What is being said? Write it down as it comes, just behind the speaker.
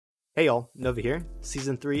Hey y'all, Nova here.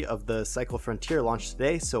 Season 3 of the Cycle Frontier launched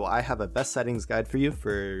today, so I have a best settings guide for you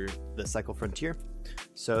for the Cycle Frontier.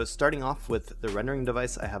 So starting off with the rendering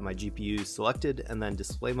device, I have my GPU selected, and then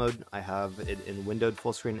display mode, I have it in windowed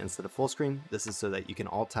full screen instead of full screen. This is so that you can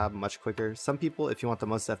alt tab much quicker. Some people, if you want the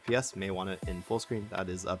most FPS, may want it in full screen. That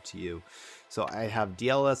is up to you. So I have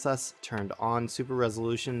DLSS turned on, super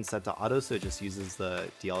resolution set to auto, so it just uses the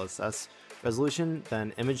DLSS resolution.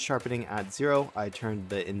 Then image sharpening at 0, I turned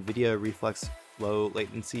the NVIDIA Reflex low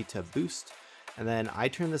latency to boost. And then I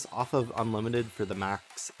turn this off of unlimited for the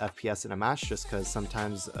max FPS in a match, just because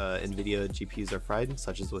sometimes NVIDIA GPUs are fried,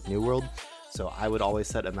 such as with New World. So I would always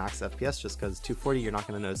set a max FPS, just because 240, you're not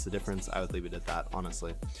going to notice the difference. I would leave it at that,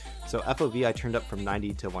 honestly. So FOV I turned up from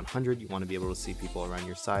 90 to 100. You want to be able to see people around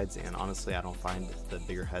your sides, and honestly, I don't find the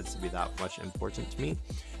bigger heads to be that much important to me.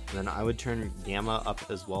 And then I would turn gamma up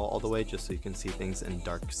as well all the way, just so you can see things in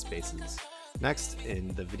dark spaces. Next,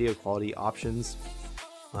 in the video quality options,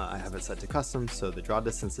 I have it set to custom, so the draw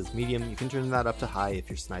distance is medium. You can turn that up to high if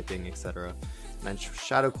you're sniping, etc. And then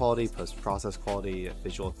shadow quality, post-process quality,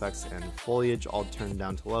 visual effects, and foliage all turned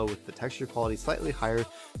down to low, with the texture quality slightly higher,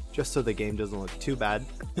 just so the game doesn't look too bad.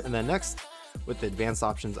 And then next, with the advanced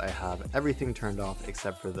options, I have everything turned off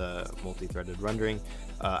except for the multi-threaded rendering.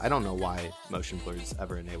 I don't know why motion blur is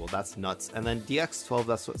ever enabled. That's nuts. And then DX12,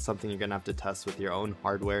 that's something you're gonna have to test with your own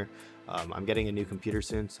hardware. I'm getting a new computer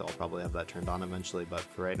soon, so I'll probably have that turned on eventually, but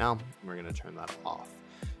for right now, we're gonna turn that off.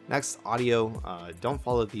 Next, audio. Don't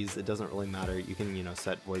follow these, it doesn't really matter. You can,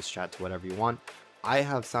 set voice chat to whatever you want. I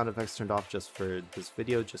have sound effects turned off just for this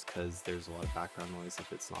video, just because there's a lot of background noise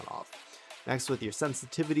if it's not off. Next, with your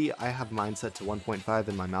sensitivity, I have mine set to 1.5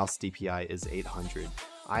 and my mouse DPI is 800.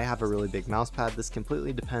 I have a really big mouse pad. This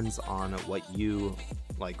completely depends on what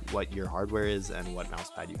your hardware is and what mouse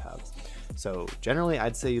pad you have. So generally,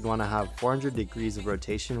 I'd say you'd want to have 400 degrees of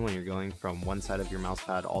rotation when you're going from one side of your mouse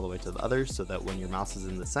pad all the way to the other, so that when your mouse is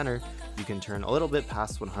in the center, you can turn a little bit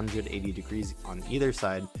past 180 degrees on either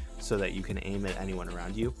side, so that you can aim at anyone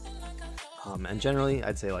around you. And generally,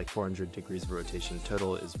 I'd say like 400 degrees of rotation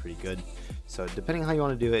total is pretty good. So depending how you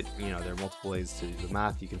want to do it, there are multiple ways to do the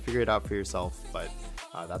math. You can figure it out for yourself, but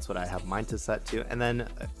that's what I have mine to set to. And then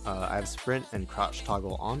I have sprint and crouch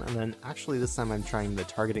toggle on. And then actually this time I'm trying the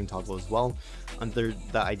targeting toggle as well, under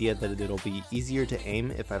the idea that it'll be easier to aim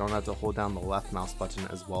if I don't have to hold down the left mouse button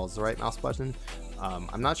as well as the right mouse button.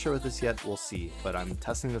 I'm not sure with this yet, we'll see, but I'm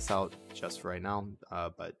testing this out just for right now,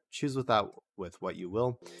 but choose with what you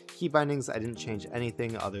will. Key bindings, I didn't change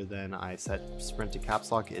anything other than I set sprint to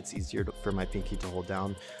caps lock. It's easier for my pinky to hold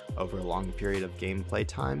down over a long period of gameplay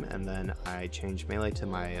time, and then I changed melee to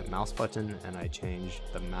my mouse button, and I changed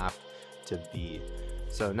the map to B.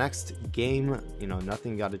 So next, game,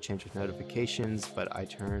 nothing got to change with notifications, but I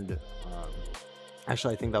turned,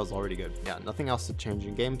 actually I think that was already good. Yeah, nothing else to change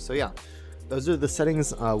in game, so yeah. Those are the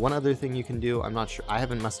settings. One other thing you can do, I'm not sure, I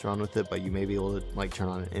haven't messed around with it, but you may be able to turn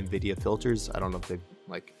on NVIDIA filters. I don't know if they've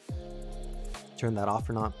turned that off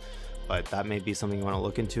or not, but that may be something you want to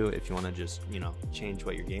look into if you want to just, change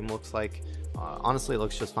what your game looks like. Honestly, it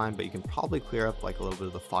looks just fine, but you can probably clear up a little bit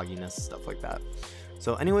of the fogginess, stuff like that.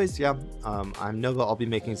 So anyways, yeah, I'm Nova. I'll be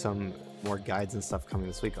making some more guides and stuff coming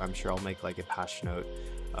this week. I'm sure I'll make a patch note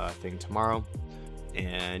thing tomorrow.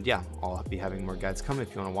 And yeah, I'll be having more guides come.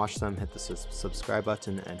 If you want to watch them, hit the subscribe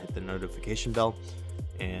button and hit the notification bell.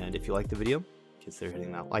 And if you like the video, consider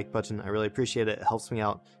hitting that like button. I really appreciate it. It helps me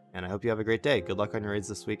out. And I hope you have a great day. Good luck on your raids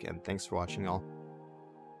this week. And thanks for watching, all.